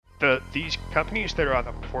these companies that are on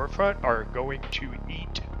the forefront are going to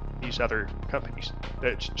eat these other companies.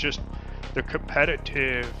 That's just the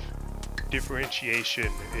competitive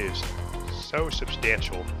differentiation is so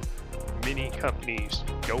substantial. Many companies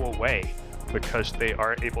go away because they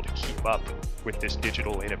aren't able to keep up with this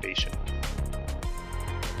digital innovation.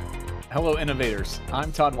 Hello, innovators.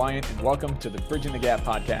 I'm Todd Wyant, and welcome to the Bridging the Gap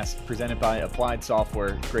podcast presented by Applied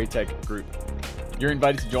Software Greatech Group. You're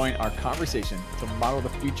invited to join our conversation to model the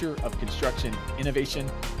future of construction innovation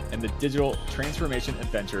and the digital transformation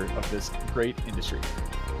adventure of this great industry.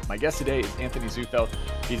 My guest today is Anthony Zufeld.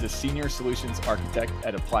 He's a senior solutions architect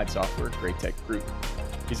at Applied Software Greatech Group.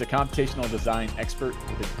 He's a computational design expert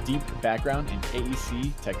with a deep background in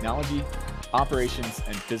AEC technology, operations,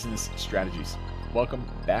 and business strategies. Welcome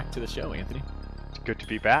back to the show, Anthony. It's good to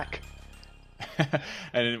be back.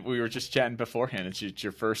 And we were just chatting beforehand. It's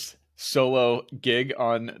your first solo gig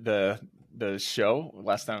on the show.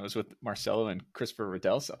 Last time I was with Marcelo and Christopher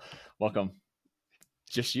Riddell. So welcome.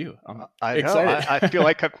 Just you. I'm excited. I feel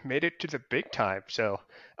like I've made it to the big time. So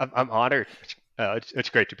I'm honored. It's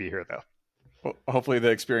great to be here, though. Well, hopefully the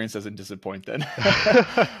experience doesn't disappoint then.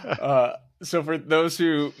 So for those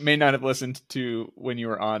who may not have listened to when you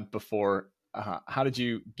were on before, how did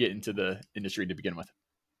you get into the industry to begin with?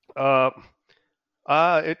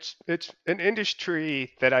 It's an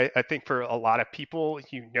industry that I think for a lot of people,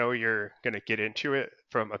 you're going to get into it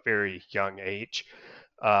from a very young age.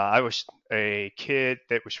 I was a kid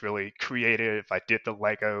that was really creative. I did the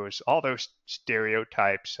Legos, all those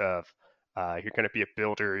stereotypes of you're going to be a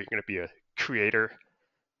builder, you're going to be a creator.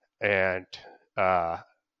 And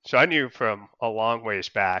so I knew from a long ways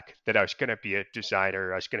back that I was going to be a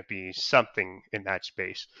designer. I was going to be something in that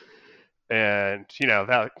space. And,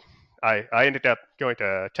 that I ended up going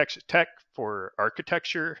to Texas Tech for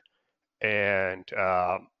architecture. And,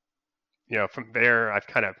 from there, I've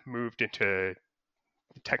kind of moved into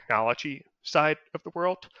the technology side of the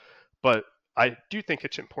world. But I do think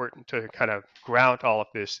it's important to kind of ground all of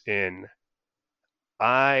this in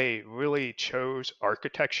I really chose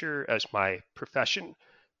architecture as my profession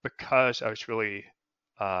because I was really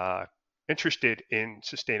interested in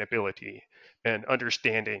sustainability and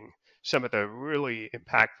understanding some of the really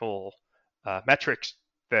impactful metrics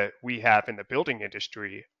that we have in the building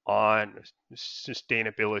industry on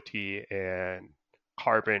sustainability and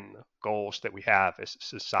carbon goals that we have as a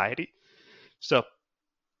society. So,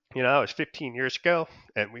 it was 15 years ago,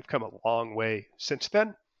 and we've come a long way since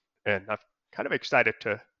then. And I'm kind of excited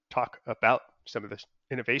to talk about some of this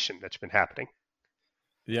innovation that's been happening.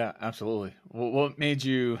 Yeah, absolutely. Well, what made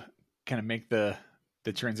you kind of make the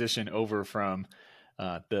transition over from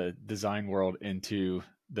the design world into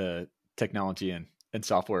the technology and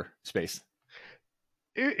software space?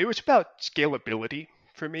 It was about scalability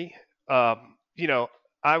for me.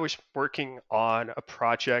 I was working on a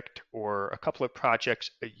project or a couple of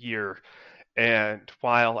projects a year. And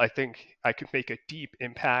while I think I could make a deep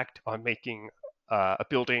impact on making a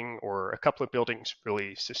building or a couple of buildings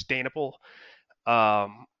really sustainable,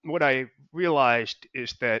 what I realized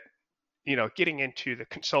is that, getting into the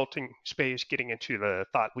consulting space, getting into the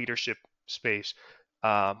thought leadership space,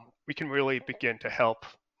 we can really begin to help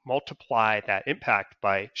multiply that impact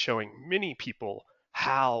by showing many people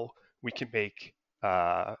how we can make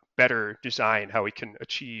better design, how we can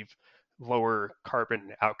achieve lower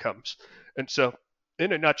carbon outcomes. And so,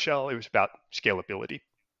 in a nutshell, it was about scalability.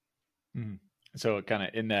 Mm-hmm. So kind of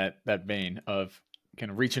in that vein of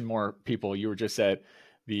kind of reaching more people, you were just at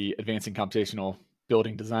the Advancing Computational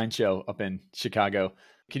Building Design Show up in Chicago.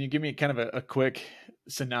 Can you give me kind of a quick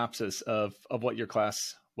synopsis of what your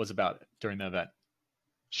class was about during the event?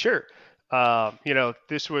 Sure.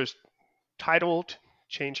 This was titled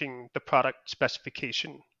Changing the Product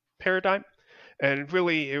Specification Paradigm. And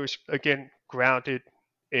really, it was, again, grounded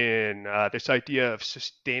in this idea of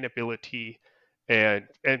sustainability and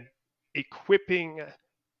equipping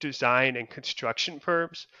design and construction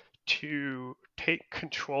firms to take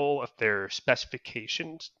control of their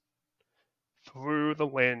specifications through the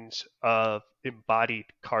lens of embodied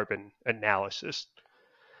carbon analysis.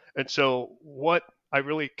 And so what I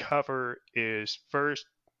really cover is first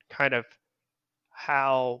kind of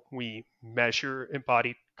how we measure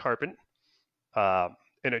embodied carbon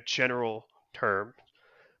in a general term,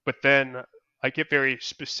 but then I get very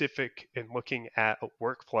specific in looking at a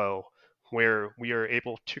workflow where we are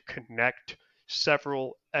able to connect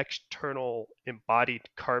several external embodied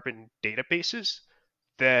carbon databases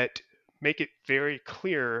that make it very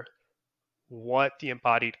clear what the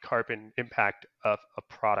embodied carbon impact of a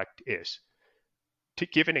product is. To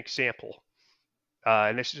give an example,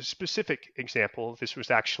 and this is a specific example, this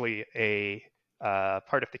was actually a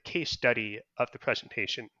part of the case study of the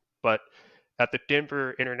presentation, but at the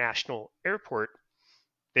Denver International Airport,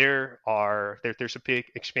 there's a big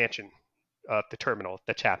expansion of the terminal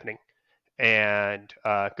that's happening. And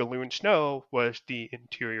Galoon Snow was the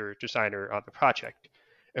interior designer on the project.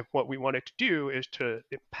 And what we wanted to do is to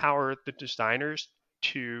empower the designers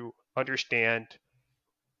to understand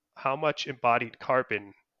how much embodied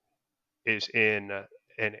carbon is in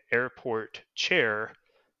an airport chair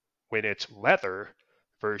when it's leather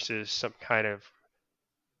versus some kind of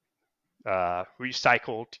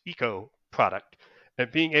recycled eco product,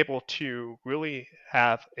 and being able to really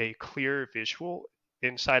have a clear visual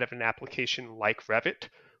inside of an application like Revit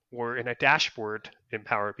or in a dashboard in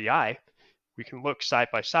Power BI. We can look side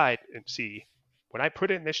by side and see, when I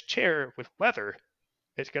put in this chair with leather,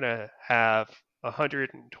 it's going to have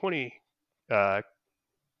 120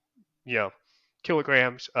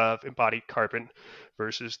 kilograms of embodied carbon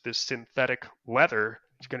versus this synthetic leather,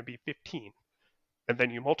 it's going to be 15. And then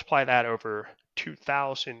you multiply that over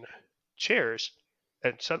 2,000 chairs,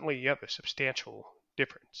 and suddenly you have a substantial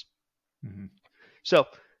difference. Mm-hmm. So,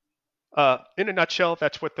 in a nutshell,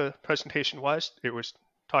 that's what the presentation was. It was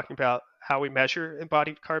talking about how we measure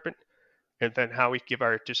embodied carbon, and then how we give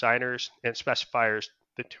our designers and specifiers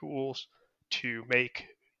the tools to make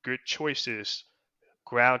good choices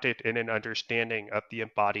grounded in an understanding of the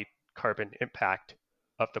embodied carbon impact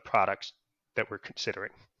of the products that we're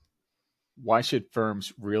considering. Why should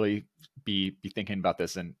firms really be thinking about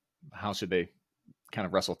this, and how should they kind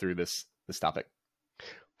of wrestle through this topic?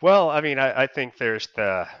 Well, I mean, I think there's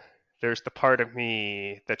the part of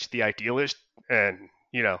me that's the idealist, and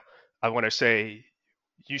I want to say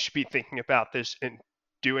you should be thinking about this and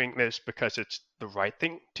doing this because it's the right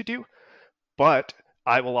thing to do. But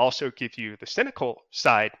I will also give you the cynical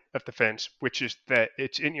side of the fence, which is that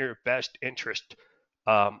it's in your best interest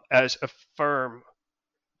as a firm,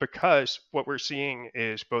 because what we're seeing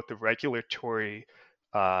is both the regulatory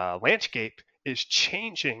landscape is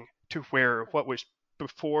changing to where what was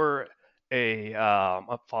before a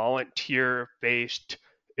volunteer-based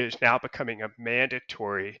is now becoming a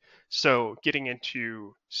mandatory. So getting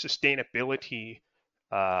into sustainability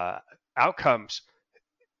outcomes,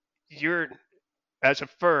 you're, as a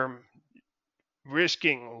firm,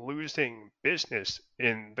 risking losing business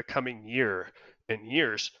in the coming year and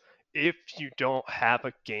years if you don't have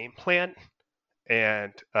a game plan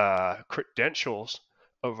and credentials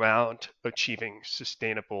around achieving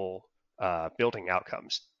sustainable building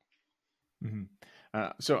outcomes. Mm-hmm.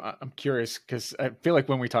 So I'm curious, because I feel like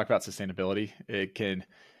when we talk about sustainability, it can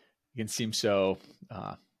seem so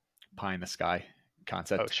pie in the sky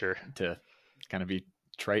concept. Oh, sure. To kind of be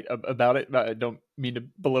trite about it. I don't mean to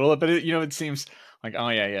belittle it, but it seems like, oh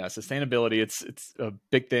yeah, sustainability, it's a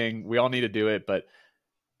big thing. We all need to do it, but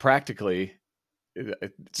practically,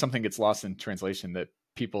 something gets lost in translation, that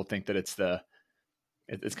people think that it's kind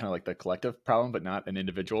of like the collective problem, but not an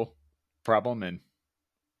individual problem, and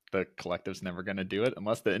the collective's never going to do it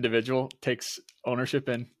unless the individual takes ownership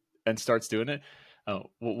and starts doing it.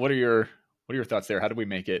 What are your thoughts there? How do we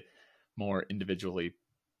make it more individually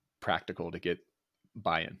practical to get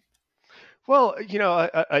buy-in? Well,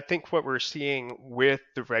 I think what we're seeing with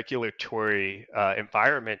the regulatory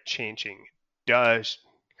environment changing does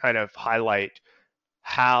kind of highlight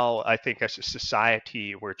how I think as a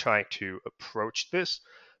society we're trying to approach this,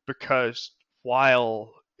 because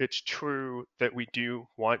while it's true that we do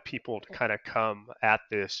want people to kind of come at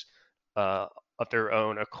this of their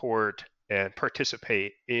own accord and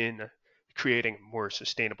participate in creating a more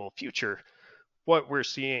sustainable future, what we're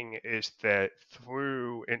seeing is that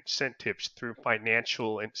through incentives, through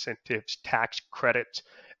financial incentives, tax credits,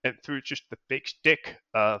 and through just the big stick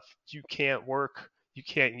of you can't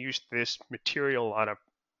use this material on a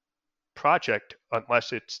project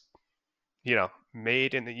unless it's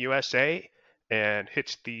made in the USA and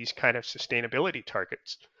hits these kind of sustainability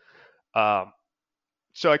targets.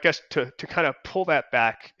 So I guess to kind of pull that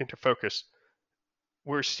back into focus,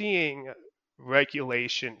 we're seeing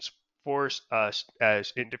regulations force us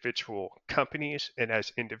as individual companies and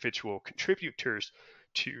as individual contributors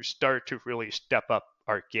to start to really step up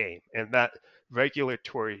our game. And that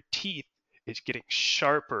regulatory teeth is getting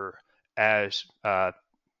sharper as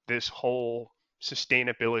this whole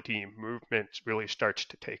sustainability movement really starts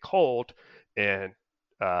to take hold, and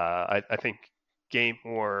I think gain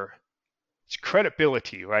more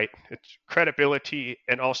credibility, right? It's credibility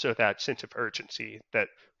and also that sense of urgency that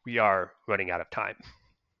we are running out of time.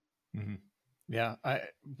 Mm-hmm. Yeah.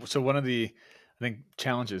 So one of the, I think,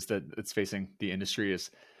 challenges that it's facing the industry is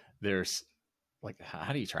there's like,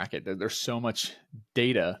 how do you track it? There's so much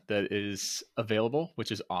data that is available,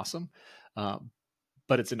 which is awesome.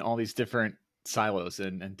 but it's in all these different silos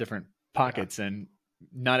and different pockets, and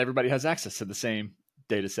not everybody has access to the same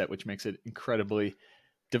data set, which makes it incredibly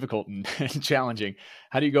difficult and, and challenging.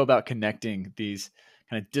 How do you go about connecting these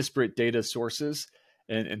kind of disparate data sources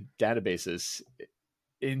and databases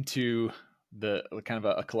into the kind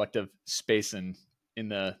of a collective space and in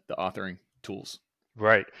the authoring tools?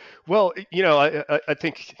 Right. Well, I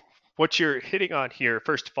think what you're hitting on here,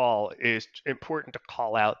 first of all, is important to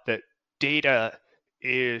call out that data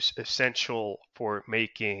is essential for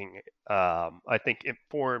making, I think,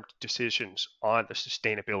 informed decisions on the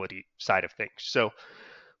sustainability side of things. So,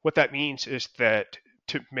 what that means is that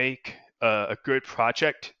to make a good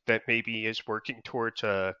project that maybe is working towards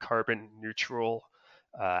a carbon neutral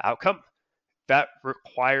outcome, that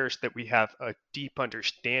requires that we have a deep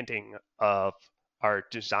understanding of our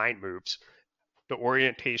design moves, the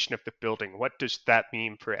orientation of the building. What does that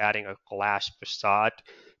mean for adding a glass facade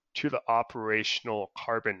to the operational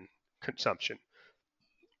carbon consumption?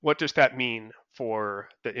 What does that mean for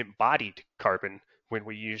the embodied carbon when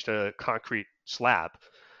we use a concrete slab?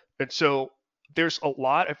 And so there's a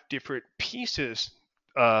lot of different pieces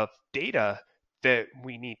of data that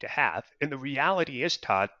we need to have. And the reality is,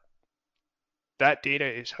 Todd, that data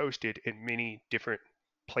is hosted in many different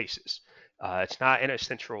places. It's not in a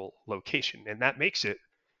central location, and that makes it,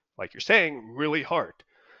 like you're saying, really hard.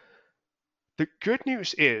 The good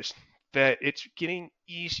news is that it's getting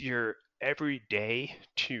easier every day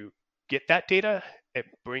to get that data and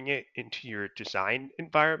bring it into your design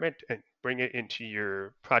environment and bring it into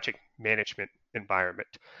your project management environment.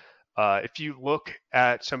 If you look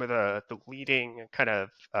at some of the leading kind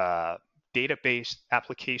of database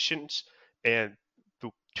applications and the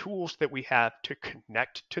tools that we have to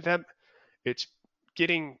connect to them, it's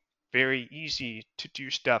getting very easy to do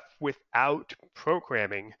stuff without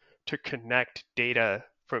programming to connect data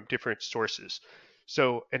from different sources.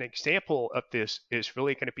 So an example of this is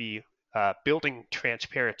really going to be building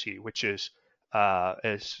transparency, which is a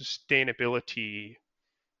sustainability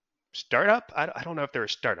startup. I don't know if they're a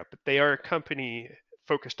startup, but they are a company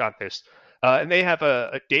focused on this. And they have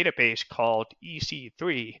a database called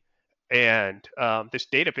EC3. And this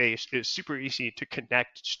database is super easy to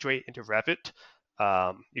connect straight into Revit.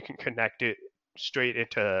 You can connect it straight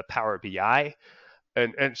into Power BI.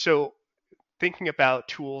 And so thinking about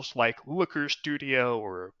tools like Looker Studio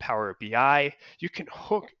or Power BI, you can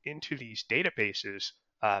hook into these databases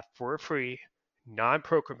for free,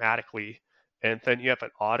 non-programmatically, and then you have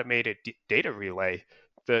an automated data relay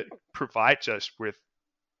that provides us with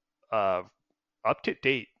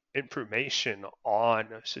up-to-date information on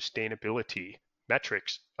sustainability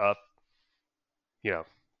metrics of, the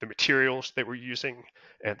materials that we're using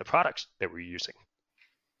and the products that we're using.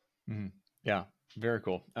 Mm-hmm. Yeah, very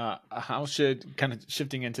cool. How should, kind of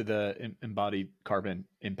shifting into the embodied carbon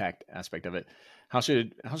impact aspect of it, how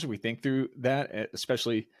should we think through that,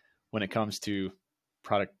 especially when it comes to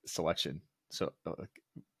product selection? So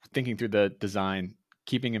thinking through the design,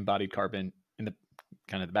 keeping embodied carbon in the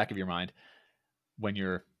kind of the back of your mind when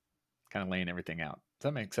you're kind of laying everything out. Does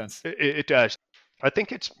that make sense? It does. I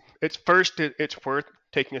think it's worth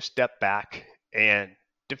taking a step back and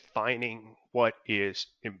defining what is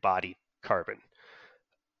embodied carbon.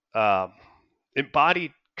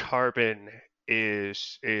 Embodied carbon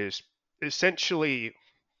is essentially,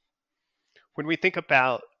 when we think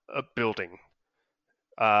about a building,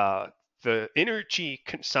 the energy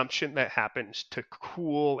consumption that happens to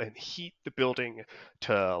cool and heat the building,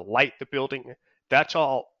 to light the building, that's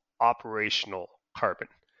all operational carbon.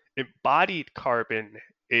 Embodied carbon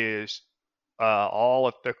is all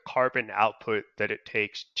of the carbon output that it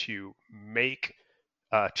takes to make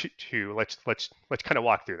let's kind of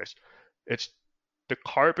walk through this. It's the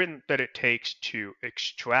carbon that it takes to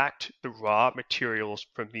extract the raw materials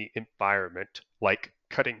from the environment, like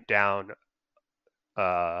cutting down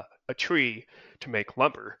a tree to make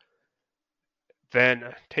lumber,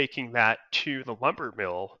 then taking that to the lumber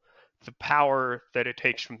mill, the power that it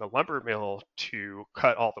takes from the lumber mill to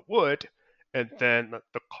cut all the wood, and then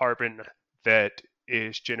the carbon that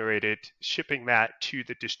is generated shipping that to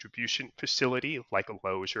the distribution facility like a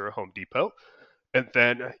Lowe's or a Home Depot, and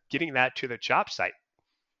then getting that to the job site.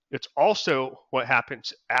 It's also what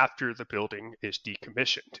happens after the building is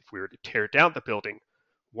decommissioned. If we were to tear down the building,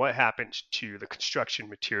 what happens to the construction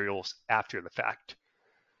materials after the fact?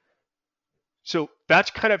 So that's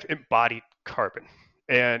kind of embodied carbon.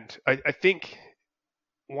 And I think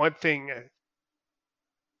one thing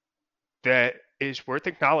that is worth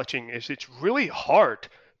acknowledging is it's really hard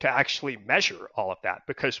to actually measure all of that,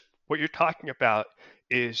 because what you're talking about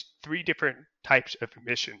is three different types of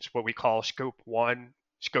emissions, what we call scope 1,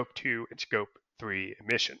 Scope 2 and Scope 3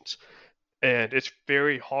 emissions. And it's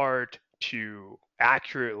very hard to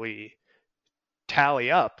accurately tally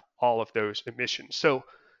up all of those emissions. So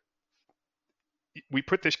we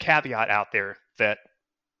put this caveat out there that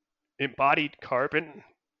embodied carbon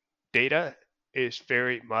data is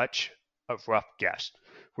very much a rough guess.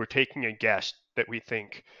 We're taking a guess that we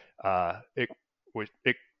think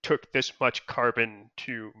it took this much carbon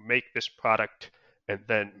to make this product and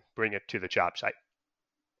then bring it to the job site.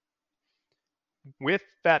 With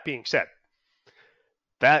that being said,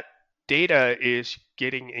 that data is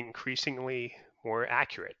getting increasingly more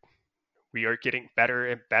accurate. We are getting better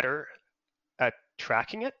and better at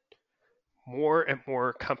tracking it. More and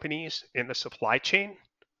more companies in the supply chain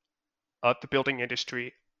of the building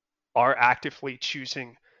industry are actively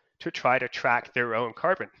choosing to try to track their own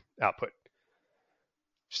carbon output.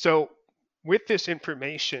 So with this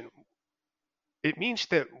information, it means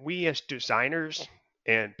that we as designers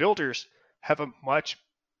and builders have a much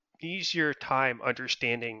easier time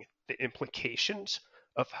understanding the implications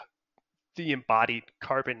of the embodied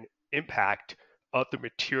carbon impact of the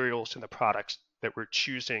materials and the products that we're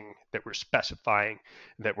choosing, that we're specifying,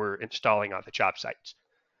 that we're installing on the job sites.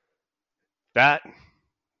 That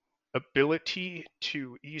ability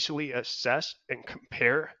to easily assess and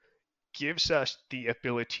compare gives us the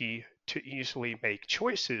ability to easily make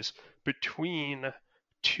choices between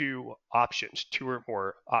two options, two or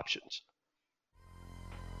more options.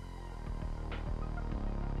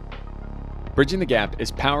 Bridging the Gap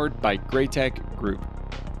is powered by Graitec Group.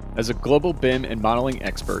 As a global BIM and modeling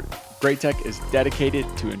expert, Graitec is dedicated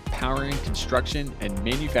to empowering construction and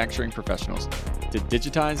manufacturing professionals to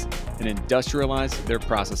digitize and industrialize their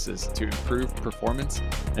processes to improve performance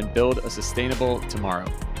and build a sustainable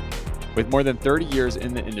tomorrow. With more than 30 years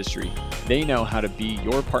in the industry, they know how to be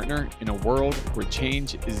your partner in a world where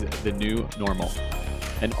change is the new normal,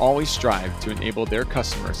 and always strive to enable their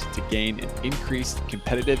customers to gain an increased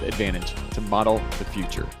competitive advantage to model the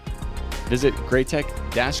future. Visit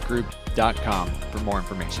graitec-group.com for more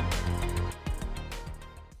information.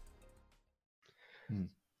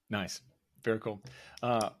 Nice. Very cool.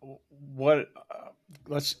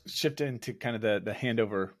 Let's shift into kind of the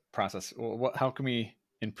handover process. How can we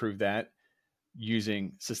improve that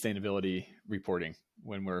using sustainability reporting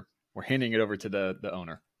when we're handing it over to the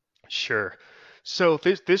owner? Sure. So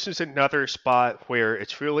this is another spot where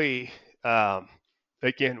it's really,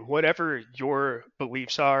 again, whatever your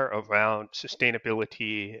beliefs are around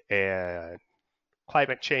sustainability and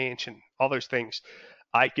climate change and all those things,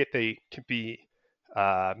 I get they can be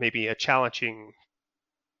maybe a challenging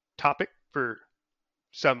topic for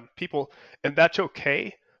some people, and that's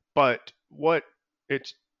okay. But what's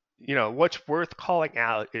worth calling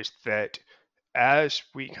out is that as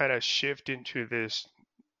we kind of shift into this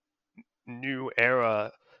new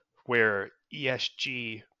era where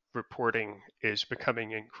ESG reporting is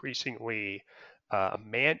becoming increasingly a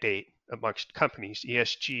mandate amongst companies,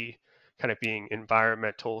 ESG kind of being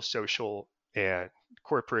environmental, social, and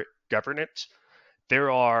corporate governance,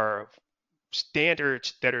 there are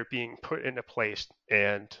standards that are being put into place,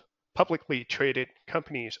 and publicly traded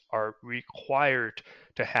companies are required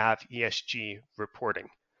to have ESG reporting.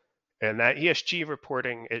 And that ESG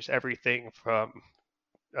reporting is everything from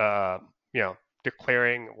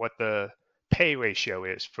declaring what the pay ratio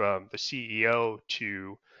is from the CEO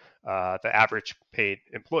to the average paid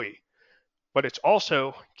employee. But it's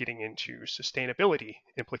also getting into sustainability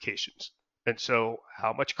implications. And so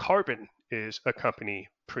how much carbon is a company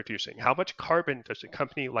producing? How much carbon does a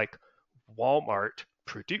company like Walmart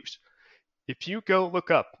produce? If you go look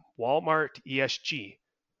up Walmart ESG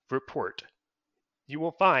report, you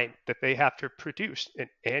will find that they have to produce an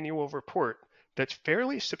annual report that's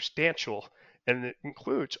fairly substantial, and it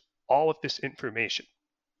includes all of this information.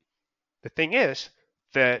 The thing is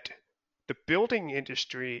that the building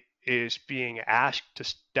industry is being asked to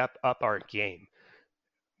step up our game.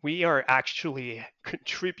 We are actually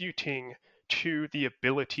contributing to the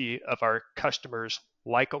ability of our customers,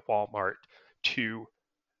 like a Walmart, to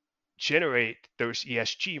generate those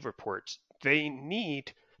ESG reports. They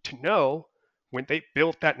need to know when they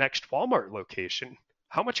build that next Walmart location,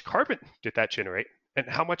 how much carbon did that generate? And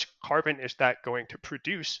how much carbon is that going to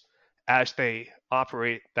produce as they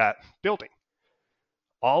operate that building?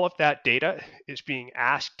 All of that data is being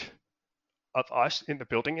asked of us in the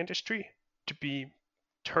building industry to be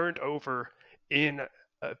turned over in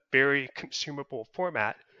a very consumable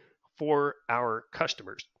format for our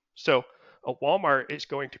customers. So a Walmart is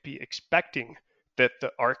going to be expecting that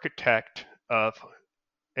the architect of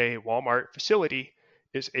a Walmart facility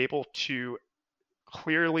is able to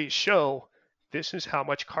clearly show this is how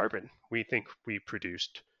much carbon we think we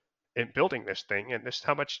produced in building this thing, and this is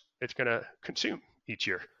how much it's going to consume each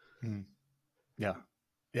year. Mm. Yeah.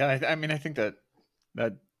 Yeah. I mean, I think that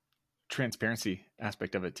transparency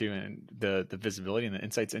aspect of it too, and the visibility and the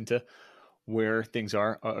insights into where things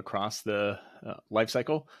are across the life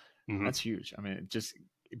cycle, Mm-hmm. that's huge. I mean, just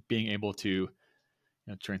being able to,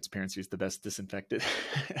 transparency is the best disinfectant.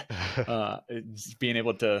 Just being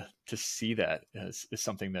able to see that is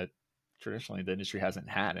something that traditionally the industry hasn't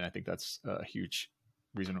had, and I think that's a huge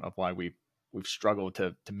reason of why we've struggled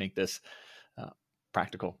to make this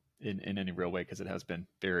practical in any real way, because it has been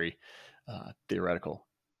very theoretical.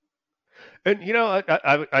 And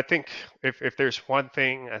I think if there's one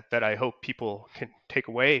thing that I hope people can take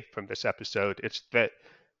away from this episode, it's that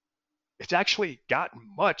it's actually gotten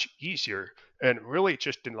much easier, and really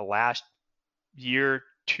just in the last year,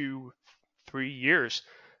 2, 3 years,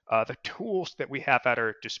 the tools that we have at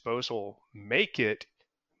our disposal make it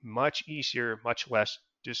much easier, much less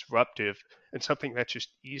disruptive, and something that just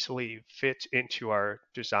easily fits into our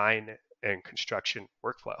design and construction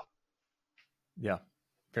workflow. Yeah,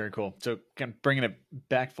 very cool. So kind of bringing it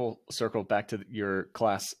back full circle back to your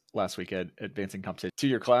class last week at Advancing Competition, to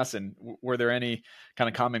your class, and were there any kind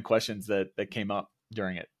of common questions that came up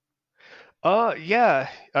during it? Yeah.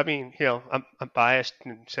 I mean, I'm biased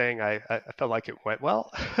in saying I felt like it went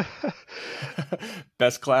well.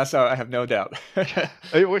 Best class, I have no doubt.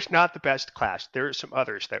 It was not the best class. There are some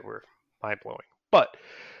others that were mind blowing, but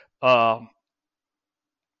um,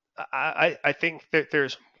 I think that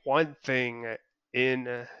there's one thing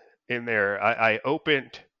in there. I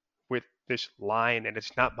opened with this line, and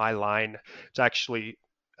it's not my line. It's actually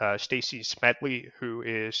Stacy Smedley, who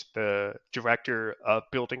is the director of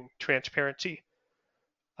building transparency.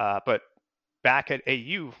 But back at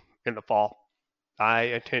AU in the fall, I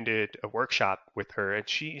attended a workshop with her, and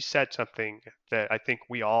she said something that I think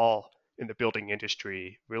we all in the building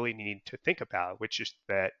industry really need to think about, which is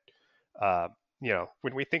that uh,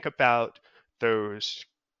 when we think about those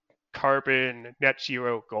carbon net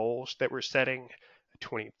zero goals that we're setting,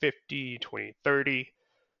 2050, 2030,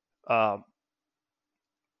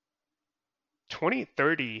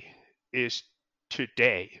 2030 is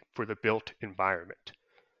today for the built environment.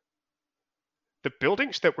 The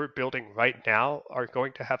buildings that we're building right now are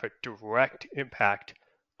going to have a direct impact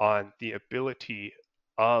on the ability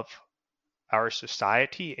of our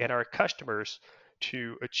society and our customers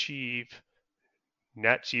to achieve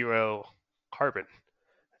net zero carbon.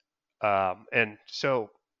 And so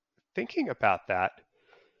thinking about that,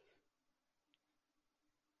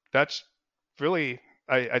 that's really,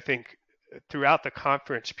 I think throughout the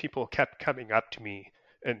conference, people kept coming up to me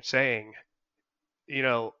and saying,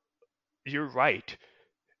 you're right.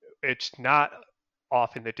 It's not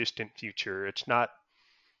off in the distant future. It's not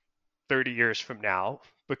 30 years from now,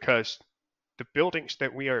 because the buildings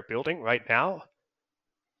that we are building right now,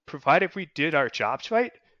 provided we did our jobs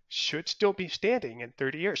right, should still be standing in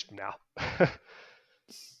 30 years from now.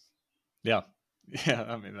 Yeah.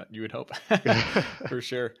 I mean, you would hope for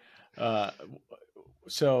sure.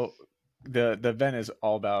 So the event is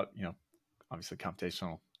all about, obviously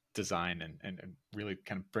computational design and really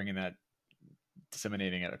kind of bringing that,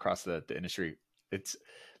 disseminating it across the industry. It's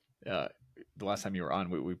the last time you were on,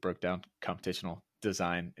 we broke down computational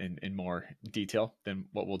design in more detail than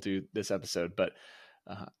what we'll do this episode. But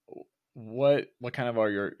what kind of are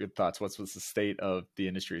your thoughts? What's the state of the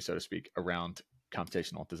industry, so to speak, around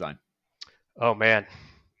computational design? Oh man,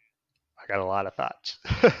 I got a lot of thoughts.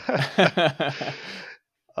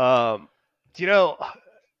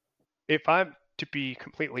 If I'm to be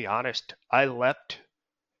completely honest, I left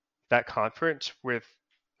that conference with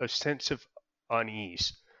a sense of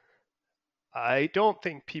unease. I don't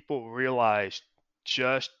think people realize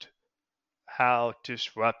just how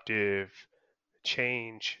disruptive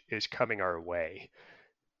change is coming our way.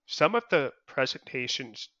 Some of the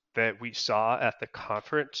presentations that we saw at the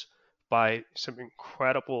conference by some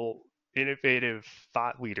incredible, innovative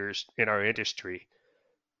thought leaders in our industry,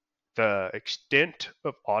 the extent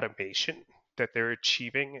of automation that they're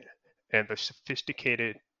achieving and the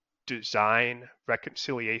sophisticated design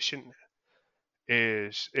reconciliation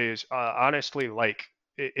is honestly, like,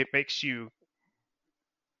 it makes you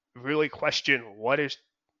really question what is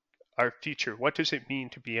our future. What does it mean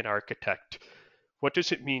to be an architect? What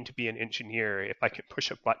does it mean to be an engineer if I can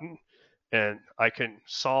push a button and I can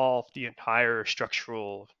solve the entire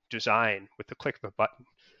structural design with the click of a button?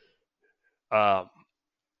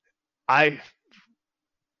 I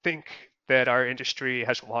think that our industry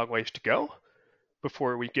has a long ways to go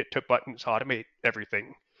before we get to buttons automate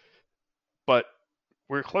everything, but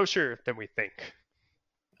we're closer than we think.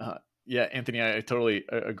 Yeah, Anthony, I totally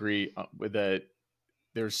agree with that.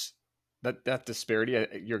 There's that disparity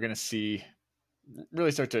you're going to see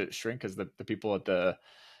really start to shrink because the people at the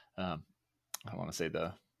I don't want to say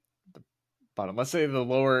the bottom, let's say the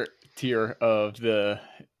lower tier of the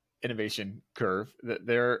innovation curve, that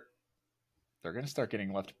they're going to start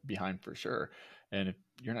getting left behind for sure. And if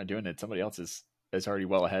you're not doing it, somebody else is already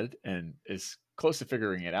well ahead and is close to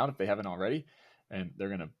figuring it out if they haven't already, and they're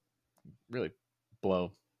going to really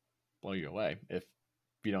blow you away if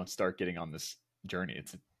you don't start getting on this journey.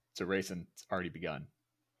 It's a race and it's already begun.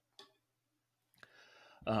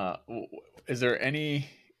 Uh, is there any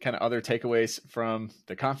kind of other takeaways from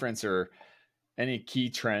the conference or any key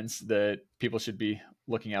trends that people should be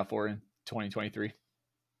looking out for in 2023?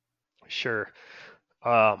 Sure.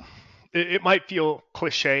 Um, it might feel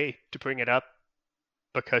cliche to bring it up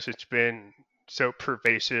because it's been so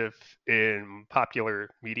pervasive in popular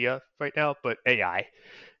media right now, but AI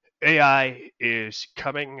is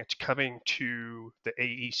coming. It's coming to the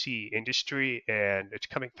AEC industry, and it's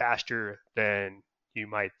coming faster than you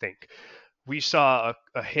might think. We saw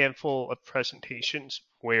a handful of presentations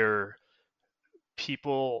where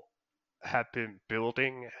people have been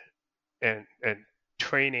building and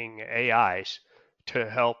training AIs to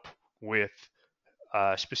help with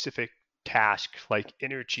specific tasks like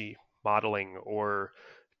energy modeling or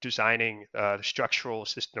designing the structural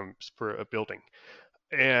systems for a building.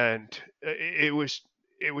 And it was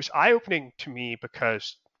eye opening to me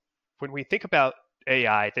because when we think about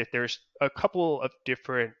AI, that there's a couple of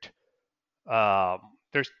different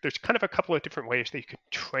there's kind of a couple of different ways that you can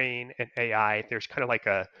train an AI. There's kind of like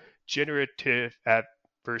a generative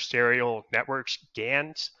adversarial networks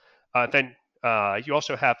GANs. Then you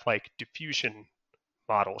also have like diffusion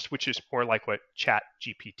models, which is more like what Chat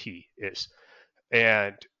GPT is.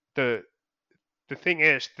 And the the thing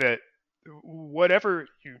is that whatever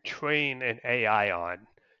you train an AI on,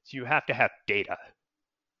 you have to have data.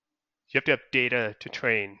 You have to have data to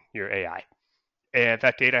train your AI. And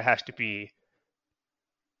that data has to be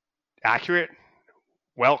accurate,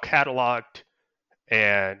 well cataloged,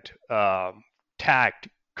 and tagged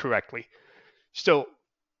correctly. So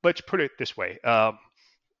let's put it this way.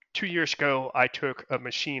 2 years ago, I took a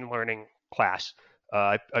machine learning class.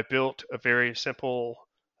 I built a very simple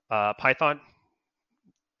Python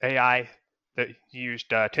AI that used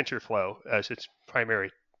TensorFlow as its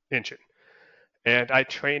primary engine. And I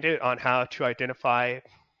trained it on how to identify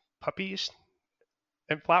puppies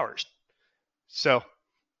and flowers. So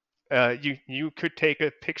you could take a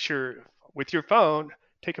picture with your phone,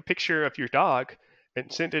 take a picture of your dog,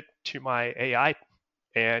 and send it to my AI,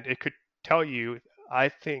 and it could tell you, I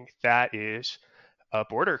think that is a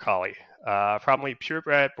border collie, probably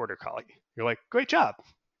purebred border collie. You're like, great job,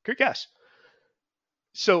 good guess.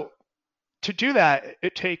 So to do that,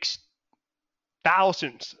 it takes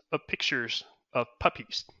thousands of pictures of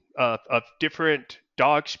puppies of different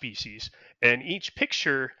dog species, and each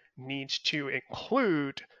picture needs to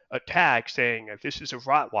include a tag saying this is a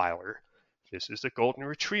Rottweiler, this is a Golden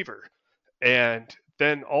Retriever, and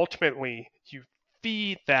then ultimately you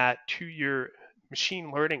feed that to your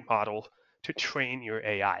machine learning model to train your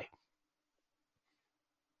AI.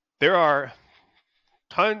 There are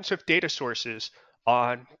tons of data sources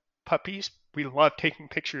on puppies. We love taking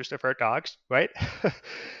pictures of our dogs, right?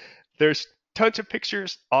 There's tons of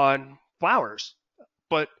pictures on flowers,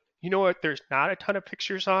 but you know what? There's not a ton of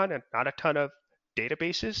pictures on and not a ton of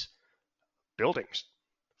databases? Buildings,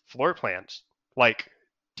 floor plans, like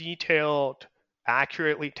detailed,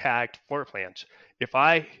 accurately tagged floor plans. If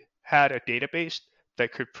I had a database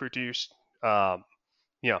that could produce, um,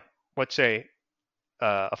 you know, let's say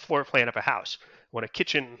a floor plan of a house, want a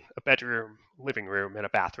kitchen, a bedroom, living room, and a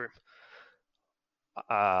bathroom.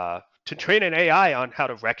 To train an AI on how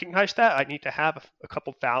to recognize that, I need to have a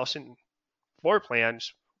couple thousand floor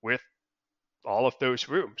plans with all of those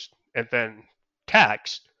rooms and then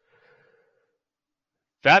tags.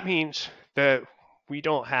 That means that we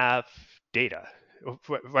don't have data,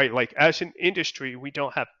 right? Like as an industry, we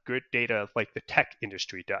don't have good data like the tech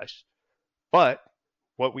industry does. But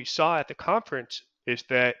what we saw at the conference is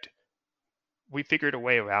that we figured a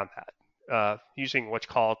way around that using what's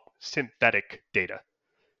called synthetic data.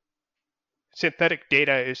 Synthetic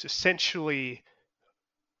data is essentially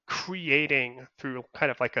creating through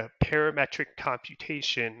kind of like a parametric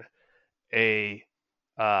computation a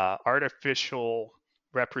artificial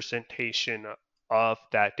representation of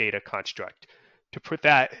that data construct. To put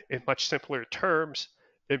that in much simpler terms,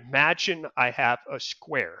 imagine I have a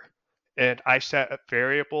square and I set a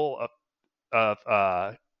variable of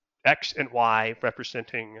x and y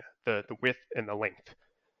representing the width and the length.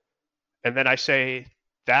 And then I say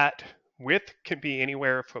That width can be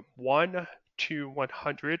anywhere from 1 to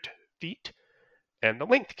 100 feet, and the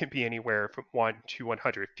length can be anywhere from 1 to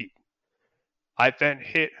 100 feet. I then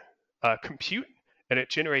hit compute, and it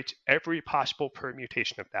generates every possible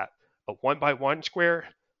permutation of that. A 1 by 1 square,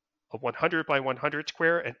 a 100 by 100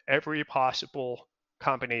 square, and every possible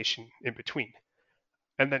combination in between.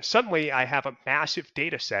 And then suddenly I have a massive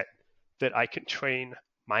data set that I can train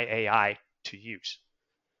my AI to use.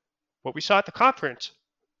 What we saw at the conference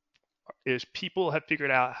is people have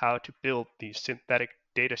figured out how to build these synthetic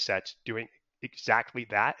data sets doing exactly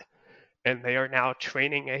that. And they are now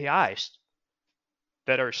training AIs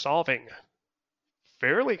that are solving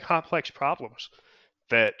fairly complex problems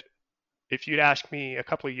that if you'd asked me a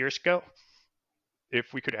couple of years ago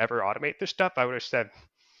if we could ever automate this stuff, I would have said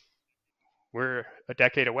we're a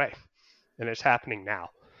decade away, and it's happening now.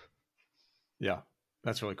 Yeah,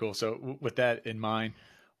 that's really cool. So with that in mind,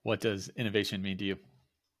 what does innovation mean to you?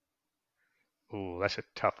 Ooh, that's a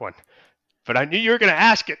tough one. But I knew you were going to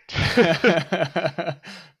ask it.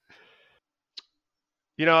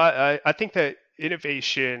 I think that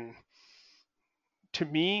innovation, to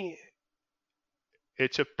me,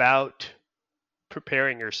 it's about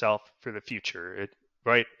preparing yourself for the future,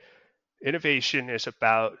 right? Innovation is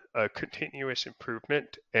about a continuous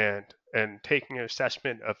improvement and taking an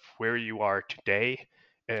assessment of where you are today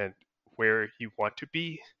and where you want to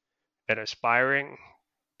be and aspiring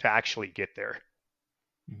to actually get there.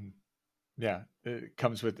 Mm-hmm. Yeah, it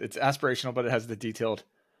comes with, it's aspirational, but it has the detailed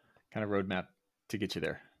kind of roadmap to get you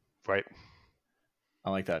there. Right.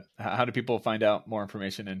 I like that. How do people find out more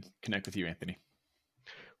information and connect with you, Anthony?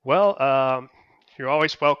 Well, you're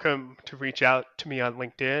always welcome to reach out to me on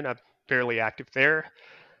LinkedIn. I'm fairly active there.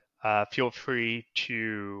 Feel free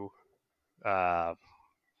to, I'm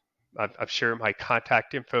sure my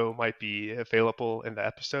contact info might be available in the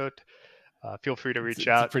episode. Feel free to reach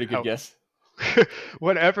out. It's a pretty good guess.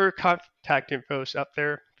 Whatever contact info is up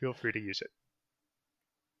there, feel free to use it.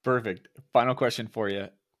 Perfect. Final question for you.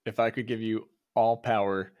 If I could give you all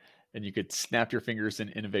power and you could snap your fingers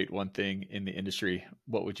and innovate one thing in the industry,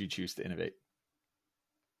 what would you choose to innovate?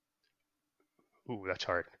 Ooh, that's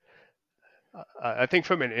hard. I think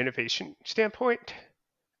from an innovation standpoint,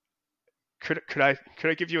 could I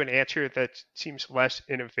give you an answer that seems less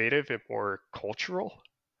innovative and more cultural?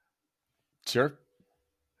 Sure.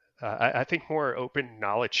 I think more open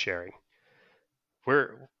knowledge sharing.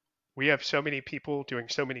 We have so many people doing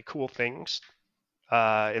so many cool things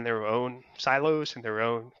in their own silos, in their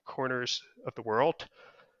own corners of the world.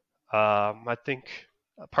 I think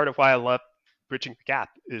part of why I love Bridging the Gap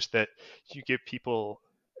is that you give people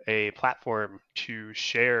a platform to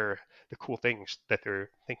share the cool things that they're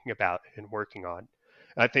thinking about and working on.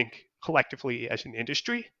 I think collectively as an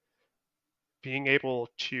industry, being able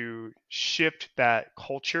to shift that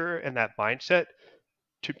culture and that mindset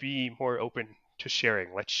to be more open to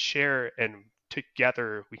sharing. Let's share, and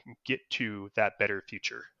together we can get to that better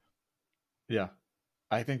future. Yeah.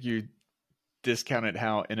 I think you discounted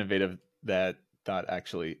how innovative that thought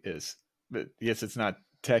actually is. But yes, it's not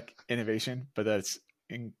tech innovation, but that's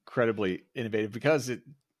incredibly innovative because it,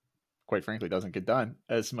 quite frankly, doesn't get done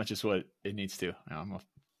as much as what it needs to. I'm a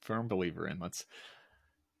firm believer in let's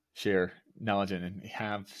share knowledge and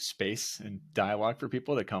have space and dialogue for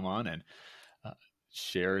people to come on and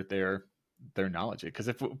share their knowledge. Because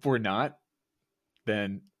if we're not,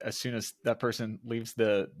 then as soon as that person leaves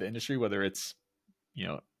the industry, whether it's,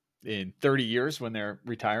 in 30 years when they're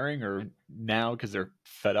retiring or now because they're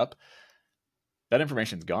fed up, that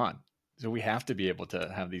information's gone. So we have to be able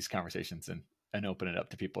to have these conversations and open it up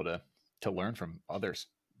to people to learn from others.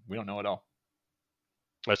 We don't know it all.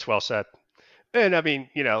 That's well said. And I mean,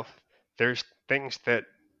 there's things that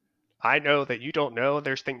I know that you don't know.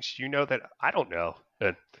 There's things you know that I don't know.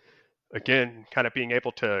 And again, kind of being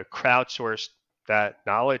able to crowdsource that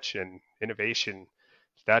knowledge and innovation,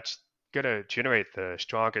 that's going to generate the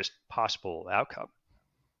strongest possible outcome.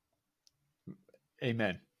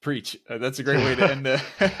 Amen. Preach. That's a great way to end the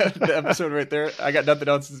episode right there. I got nothing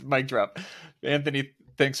else. It's mic drop. Anthony,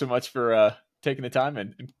 thanks so much for taking the time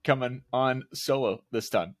and coming on solo this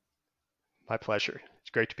time. My pleasure. It's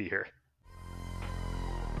great to be here.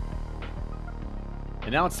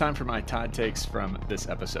 And now it's time for my Todd takes from this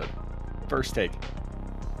episode. First take.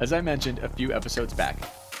 As I mentioned a few episodes back,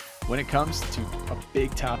 when it comes to a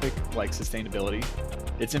big topic like sustainability,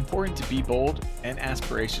 it's important to be bold and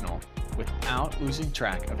aspirational without losing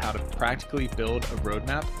track of how to practically build a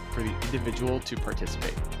roadmap for the individual to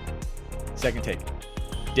participate. Second take.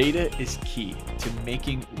 Data is key to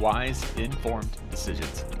making wise, informed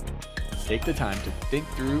decisions. Take the time to think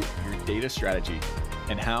through your data strategy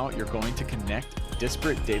and how you're going to connect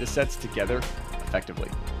disparate data sets together effectively.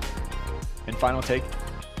 And final take,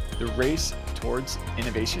 the race towards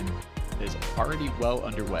innovation is already well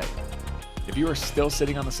underway. If you are still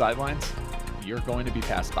sitting on the sidelines, you're going to be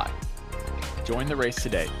passed by. Join the race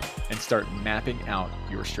today and start mapping out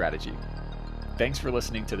your strategy. Thanks for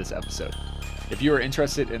listening to this episode. If you are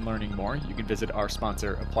interested in learning more, you can visit our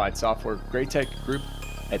sponsor, Applied Software GreyTek Group,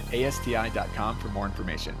 at ASTI.com for more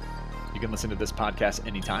information. You can listen to this podcast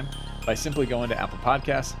anytime by simply going to Apple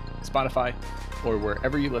Podcasts, Spotify, or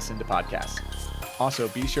wherever you listen to podcasts. Also,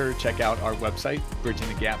 be sure to check out our website,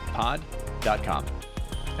 bridgingthegappod.com.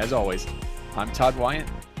 As always, I'm Todd Wyant,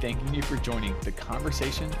 thanking you for joining the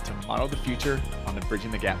conversation to model the future on the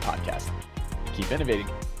Bridging the Gap podcast. Keep innovating.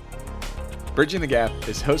 Bridging the Gap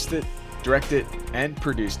is hosted, directed, and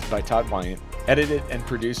produced by Todd Wyant, edited and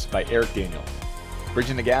produced by Eric Daniel.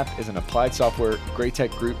 Bridging the Gap is an Applied Software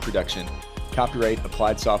GreyTek Group production. Copyright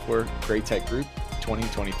Applied Software GreyTek Group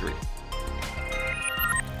 2023.